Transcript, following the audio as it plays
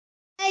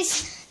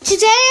guys,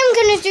 today I'm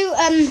going to do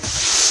a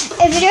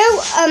video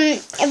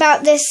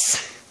about this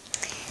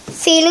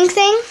feeling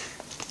thing,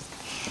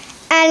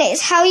 and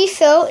it's how you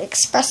feel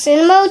expressed in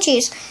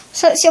emojis.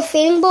 So it's your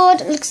feeling board,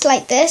 it looks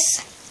like this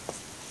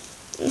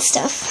and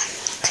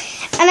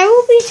stuff, and I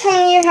will be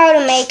telling you how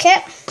to make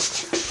it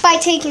by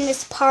taking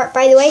this apart,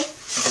 by the way.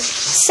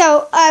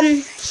 So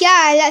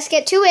yeah, let's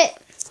get to it.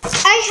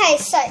 Okay,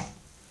 so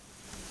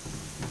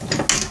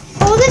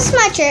all this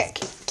magic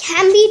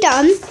can be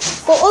done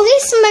for all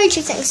these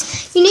emoji things.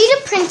 You need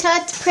a printer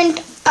to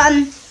print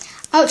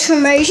ultra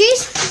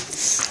emojis,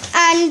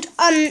 and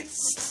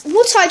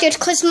what I did,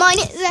 because mine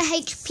is a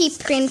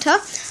HP printer,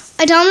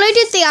 I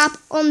downloaded the app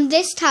on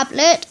this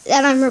tablet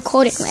that I'm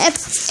recording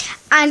with,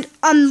 and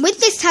with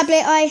this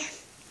tablet I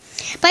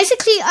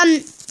basically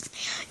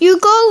you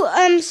go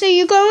on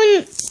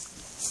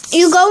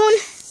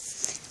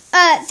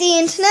the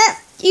internet,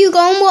 you go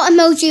on what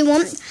emoji you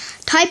want,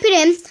 type it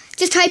in,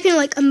 just type in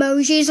like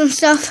emojis and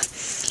stuff,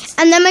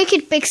 and then make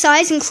it big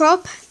size and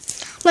crop,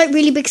 like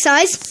really big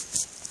size.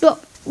 But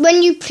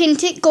when you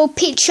print it, go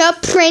picture,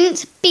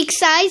 print, big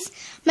size,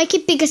 make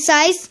it bigger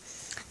size.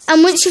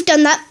 And once you've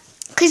done that,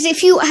 because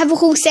if you have a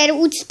whole set, it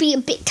will just be a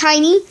bit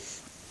tiny.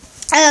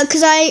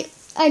 Because I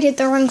did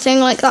the wrong thing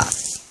like that.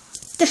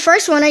 The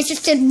first one, I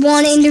just did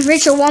one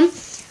individual one.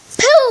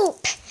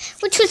 Poop!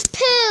 Which was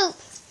poop!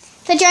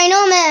 For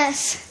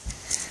ginormous.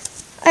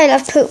 I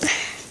love poop.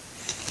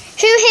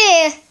 Who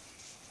here?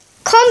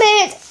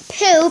 Comment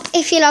poop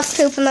if you love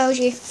poop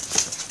emoji.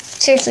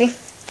 Seriously,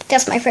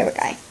 that's my favorite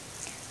guy.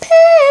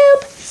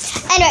 Poop!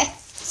 Anyway,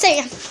 so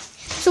yeah.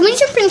 So once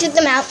you've printed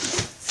them out,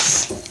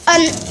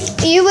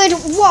 you would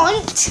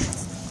want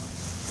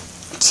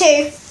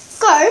to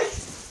go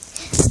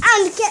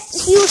and get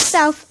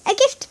yourself a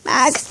gift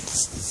bag.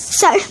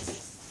 So,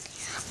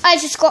 I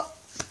just got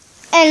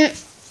a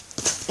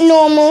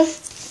normal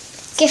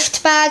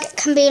gift bag. It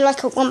can be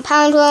like a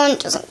 £1 one,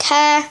 doesn't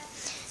care.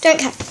 Don't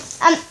care.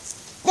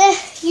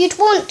 You'd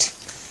want,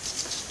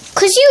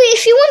 because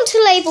if you want to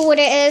label what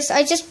it is,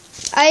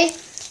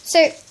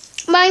 so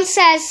mine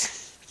says,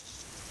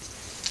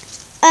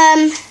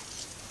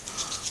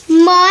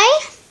 my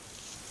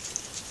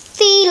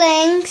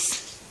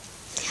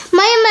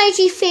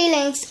emoji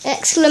feelings,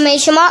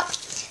 exclamation mark.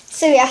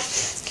 So yeah,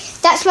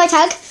 that's my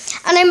tag,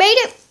 and I made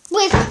it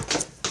with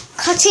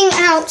cutting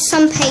out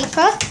some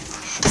paper,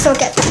 so I'll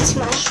get back to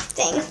my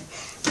thing,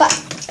 but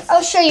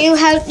I'll show you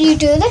how you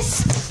do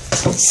this.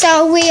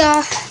 So we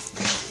are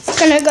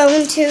going to go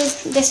into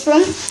this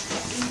room,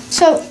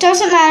 so it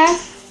doesn't matter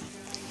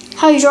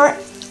how you draw it,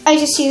 I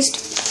just used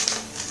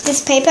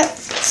this paper.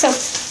 So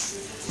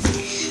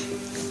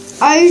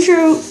I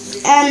drew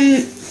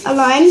a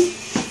line.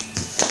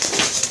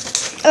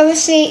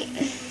 Obviously,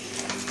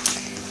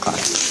 God,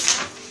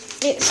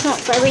 it's not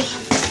very.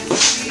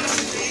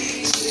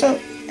 So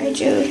I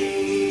drew.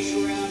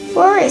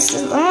 Where is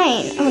the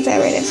line? Oh,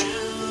 there it is.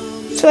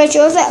 So I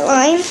drew that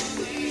line.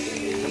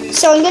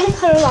 So I'm going to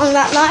cut along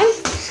that line.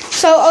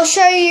 So I'll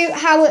show you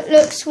how it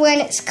looks when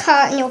it's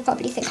cut, and you'll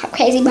probably think I'm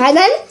crazy by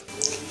then.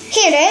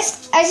 Here it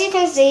is. As you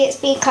can see, it's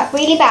being cut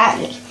really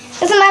badly.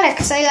 Doesn't matter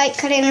because I like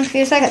cut it in a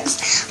few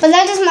seconds, but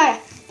that doesn't matter.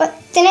 But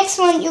the next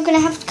one, you're going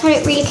to have to cut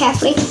it really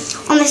carefully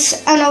on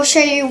this, and I'll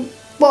show you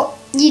what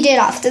you did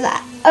after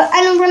that.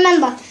 And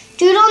remember,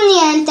 do it on the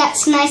end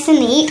that's nice and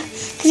neat,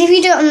 because if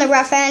you do it on the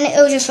rough end,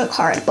 it'll just look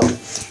horrible.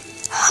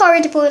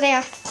 Horrible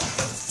there.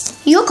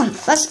 You're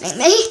confuzzling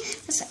me.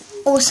 That's an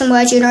awesome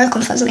word, you know,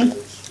 confuzzling.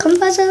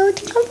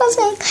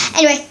 Confuzzling.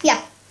 Anyway,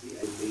 yeah.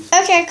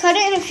 Okay, I cut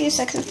it in a few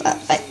seconds, but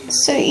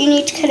so you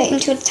need to cut it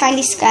into a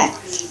tiny square.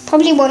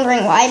 Probably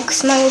wondering why,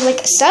 because mine was like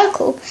a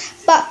circle.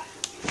 But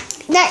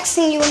next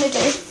thing you want to do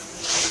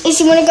is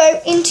you want to go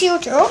into your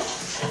drawer.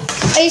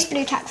 I use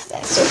blue tack for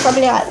this, so you're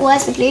probably like,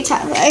 where's the blue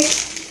tack though?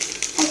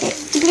 Okay,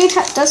 the blue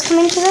tack does come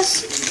into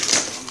this.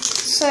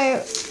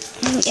 So,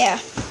 yeah.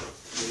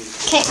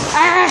 Okay,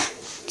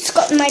 just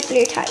got my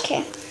blue tack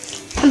here.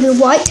 And the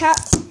white tack,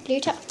 blue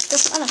tack,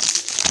 doesn't matter.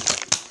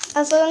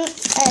 As long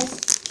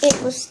as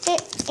it will stick.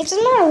 It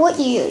doesn't matter what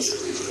you use.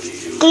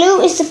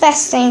 Glue is the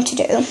best thing to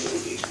do.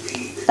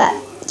 But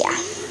yeah.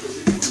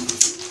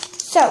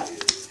 So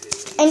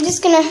I'm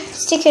just gonna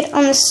stick it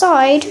on the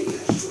side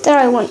that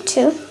I want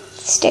to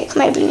stick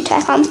my blue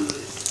tack on.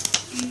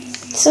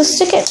 So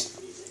stick it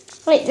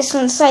like this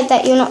on the side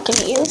that you're not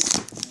gonna use.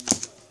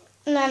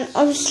 And then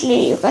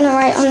obviously you're gonna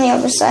write on the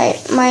other side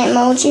my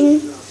emoji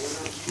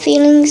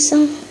feelings.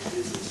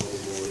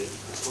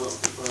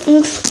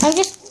 I'm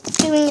just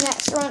doing an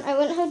extra one. I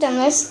wouldn't have done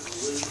this.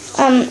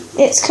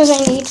 It's because I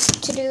need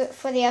to do it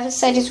for the other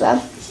side as well.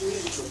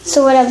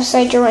 So whatever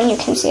side you're on, you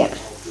can see it.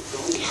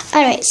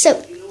 Alright, so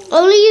I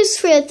only use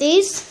 3 of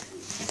these,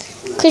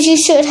 because you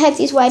should have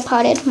these wide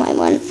parted, my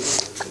one.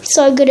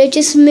 So I'm gonna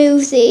just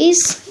move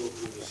these.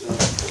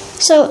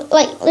 So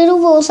like little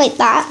balls like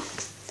that.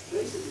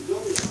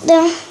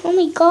 They're, oh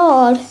my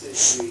god,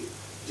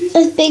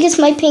 as big as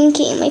my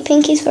pinky. My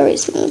pinky's very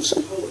small,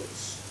 so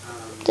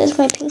there's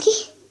my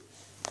pinky.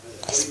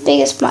 As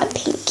big as my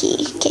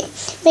pinky. Okay,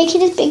 make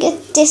it as big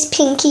as this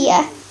pinky,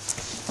 yeah.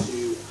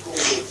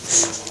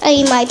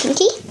 my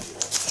pinky.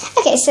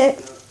 Okay, so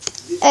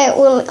it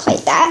will look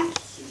like that.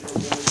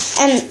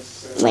 And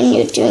when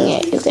you're doing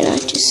it, you're gonna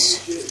just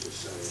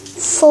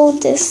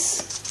fold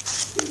this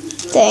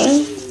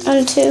thing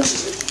onto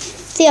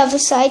the other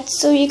side.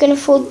 So you're gonna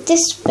fold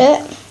this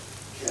bit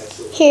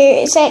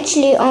here. It's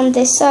actually on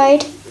this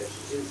side.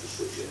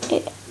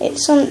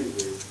 It's on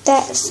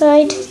that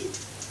side,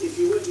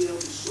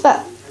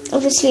 but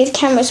obviously the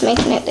camera's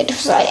making it the different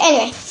side.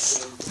 Anyway,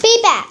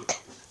 be back.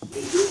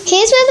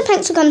 Here's where the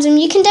pencil comes in.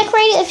 You can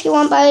decorate it if you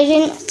want, but I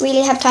didn't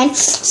really have time.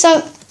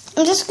 So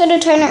I'm just going to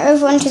turn it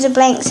over onto the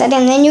blank side,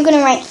 and then you're going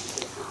to write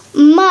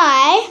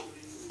my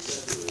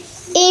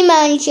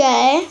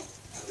emoji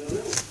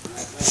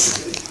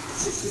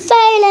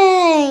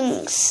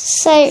feelings.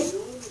 So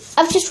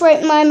I've just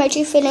wrote my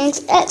emoji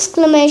feelings,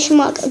 exclamation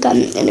mark, a gun,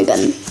 and a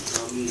gun.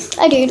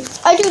 I do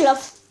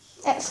love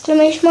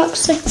exclamation marks.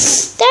 So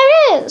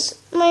there it is,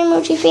 my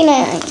emoji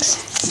feelings.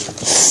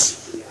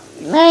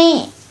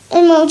 My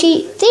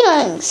emoji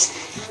feelings.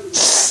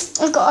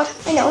 Oh God,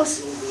 my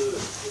nose.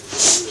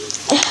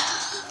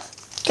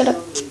 Gotta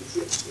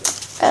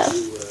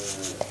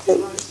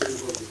poop.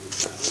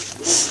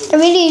 I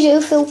really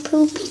do feel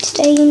poopy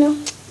today, you know.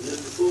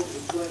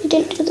 I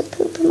didn't do the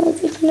poop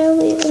emoji for no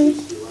reason.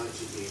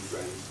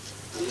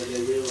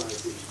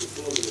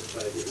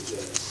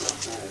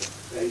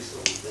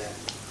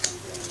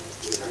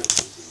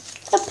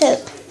 A poop.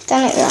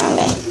 Done it the wrong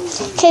way.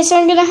 Okay, so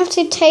I'm gonna have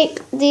to take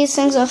these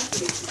things off.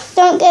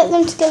 Don't get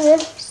them together.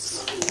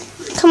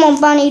 Come on,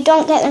 Bunny.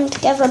 Don't get them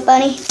together,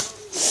 Bunny.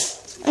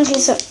 Okay,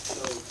 so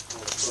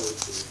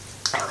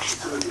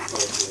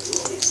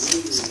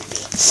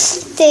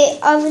the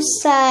other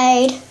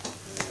side.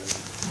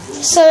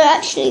 So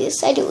actually, the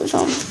side it was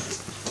on.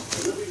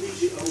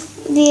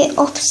 The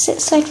opposite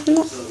side from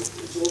that.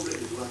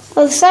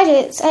 Well, the side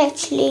it's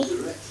actually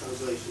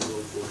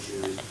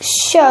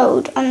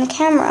showed on the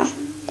camera.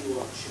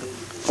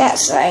 That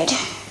side.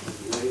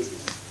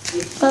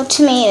 Well,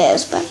 to me it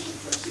is, but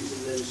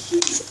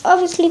it's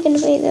obviously going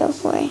to be the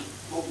other way.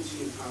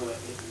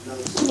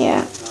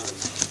 Yeah.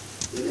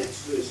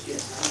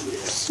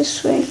 It's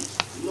this way.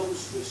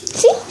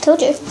 See?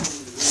 Told you.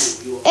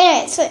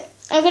 Anyway, so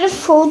I'm going to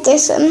fold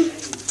this in.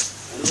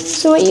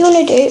 So what you want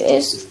to do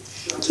is,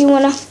 you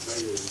want to,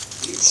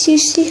 so you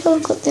see how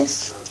I've got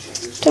this?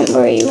 Don't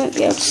worry, you won't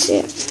be able to see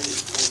it.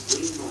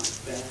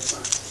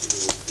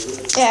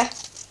 Yeah.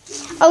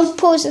 I'll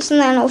pause this and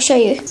then I'll show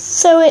you.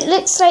 So it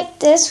looks like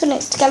this when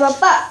it's together,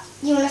 but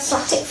you want to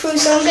slot it through.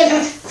 So I'm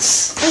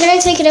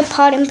gonna take it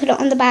apart and put it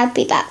on the bag.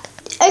 Be back.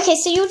 Okay,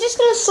 so you're just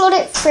gonna slot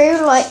it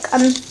through like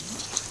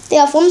the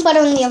other one, but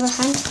on the other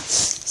hand.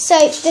 So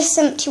this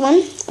empty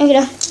one, I'm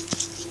gonna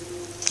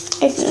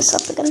open this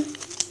up again.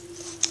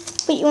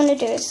 What you want to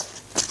do is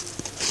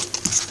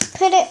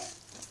put it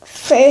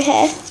through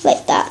here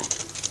like that.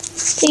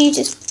 So you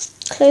just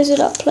close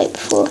it up like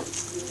before,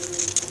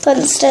 but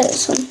instead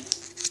it's on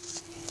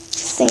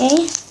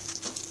thingy.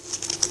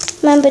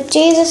 Remember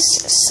Jesus,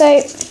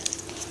 so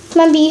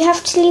remember you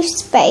have to leave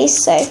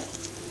space, so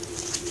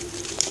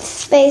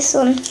space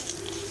on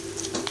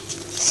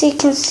so you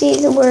can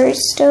see the words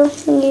still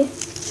when you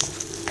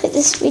put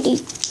this really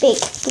big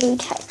blue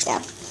tag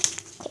down.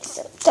 Okay,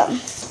 so done.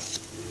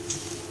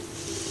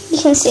 You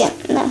can see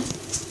it now.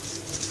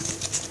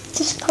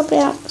 This is probably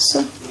out,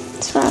 so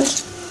it's round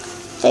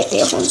like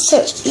the other one. So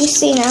you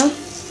see now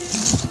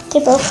they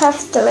both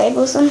have the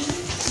labels on.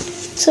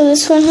 So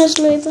this one has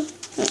a label.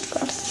 Oh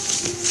God.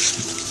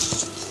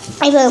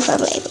 I both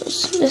have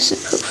labels. This is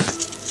proof.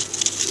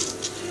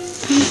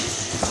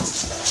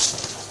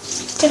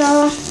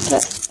 Ta-da!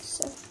 Look.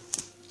 So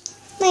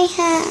my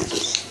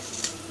hands.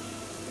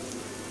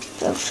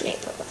 Both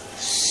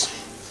labels.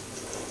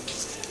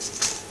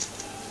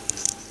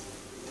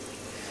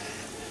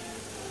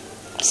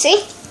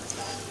 See?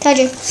 Told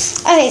you.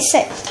 Okay, so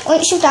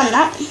once you've done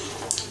that,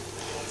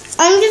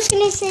 I'm just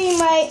going to show you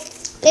my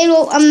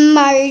little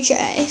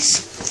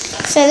emojis.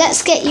 So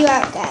let's get you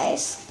out,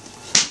 guys.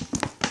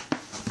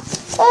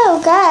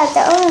 Oh God,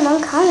 they're all in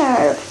one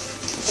color.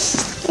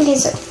 Okay,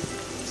 so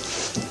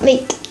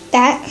like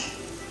that.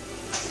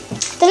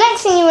 The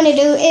next thing you want to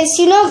do is,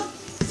 you know,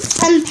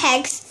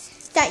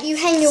 pegs that you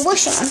hang your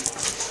wash on.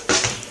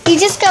 You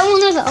just get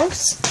one of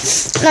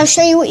those, and I'll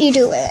show you what you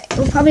do with it.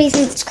 You'll probably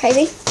think it's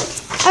crazy.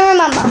 And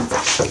remember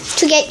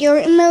to get your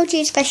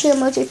emoji, special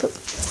emoji poop.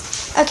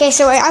 Okay,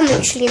 so I'm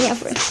literally in the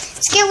other room.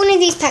 Let's get one of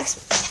these packs.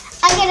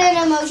 I get an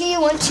emoji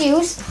you want to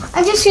use.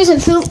 I'm just using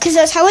poop because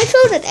that's how I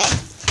feel today.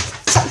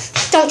 So,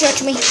 don't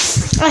judge me.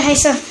 Okay,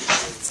 so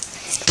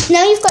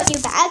now you've got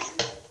your bag.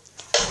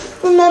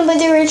 Remember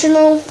the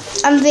original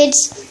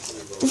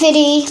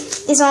video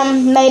is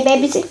on my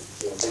baby.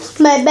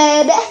 My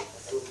baby.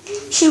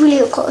 She really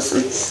looks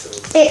awesome.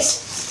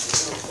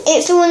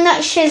 It's the one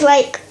that shows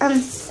like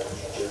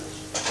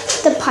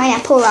the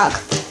pineapple rug.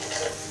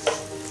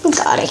 Oh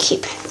God, I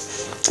keep.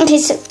 Okay,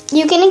 so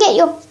you're gonna get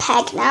your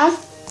peg now,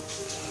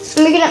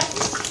 and we're gonna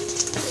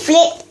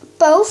flip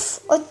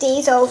both of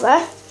these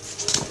over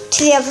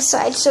to the other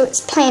side, so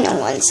it's plain on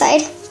one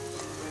side.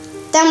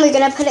 Then we're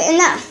gonna put it in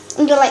there.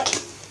 And you're like,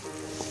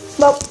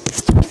 well,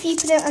 if you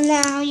put it on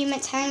there, how are you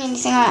meant to hang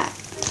anything like that?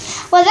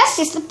 Well, that's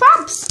just the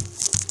props.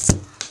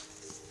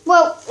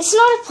 Well, it's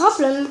not a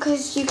problem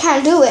because you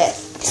can do it.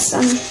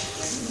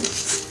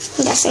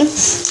 I'm guessing.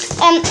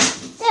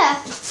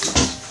 Yeah.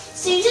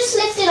 So you just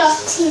lift it up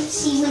to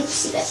see when you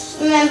see this.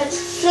 Remember to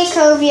flick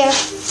over your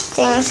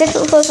things. If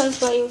it falls on the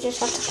floor, you just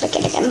have to flick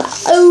it again.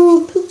 But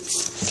oh,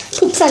 poops.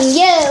 Poops on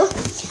you.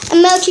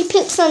 Emoji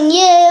poops on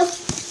you.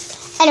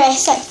 Anyway,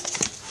 so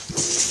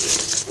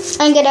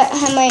I'm gonna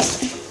have my,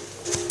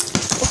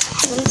 for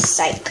heaven's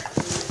sake,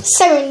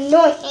 so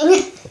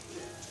annoying.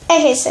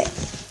 Okay, so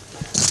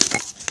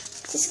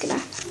just gonna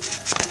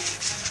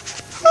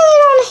hang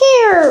it on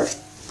here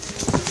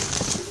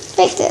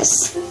like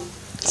this.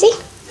 See?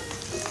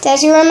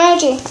 There's your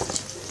emoji.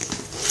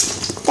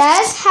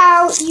 That's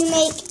how you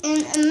make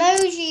an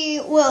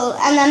emoji wall.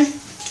 And then,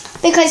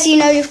 because you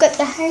know you've got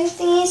the hang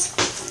thingies,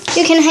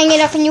 you can hang it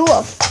up in your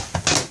wall.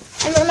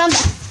 And remember,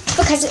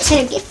 because it's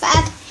in a gift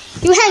bag,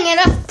 you hang it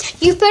up,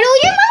 you put all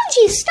your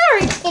emojis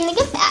stored in the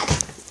gift bag.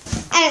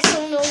 And it's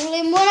all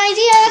in one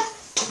idea.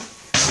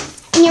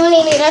 And you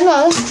only need, I don't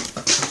know,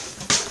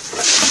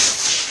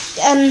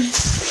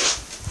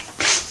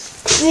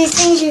 these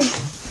things you,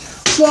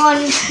 1,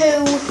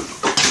 2,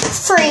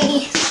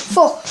 3,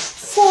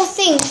 4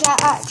 things that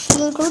are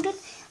actually included.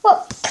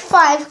 Well,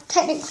 5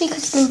 technically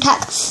because it's been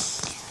tagged.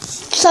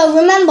 So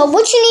remember,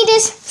 what you need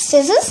is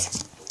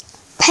scissors,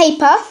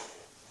 paper,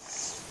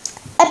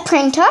 a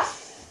printer,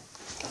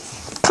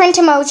 print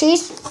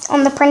emojis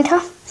on the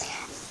printer,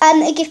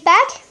 a gift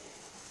bag,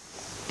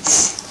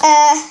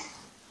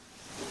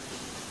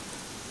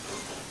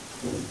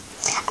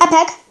 a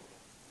peg,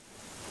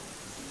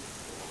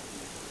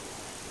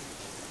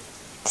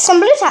 some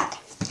blue tack.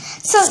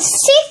 So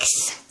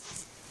 6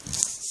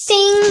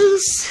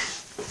 things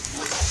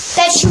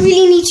that you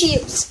really need to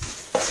use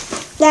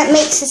that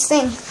makes this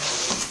thing.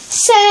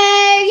 So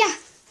yeah,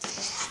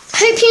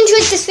 hope you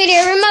enjoyed this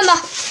video. Remember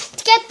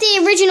to get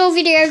the original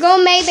video, go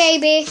on May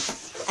Baby,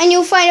 and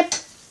you'll find a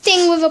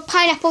thing with a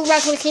pineapple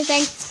rug looking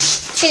thing.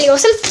 It's really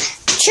awesome.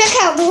 Check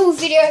out the whole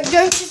video,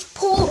 don't just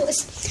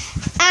pause.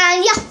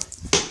 And yeah,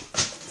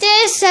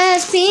 this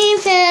has been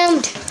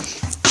filmed.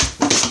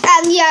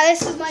 And yeah,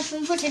 this was my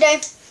film for today.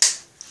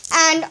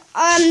 And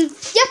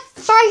yeah,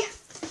 bye.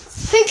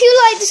 Hope you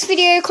like this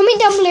video. Comment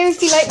down below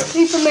if you like the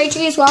poop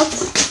emoji as well.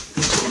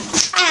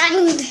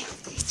 And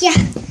yeah,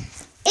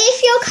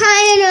 if you're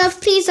kind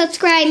enough, please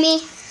subscribe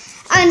me.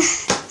 And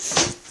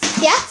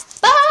yeah.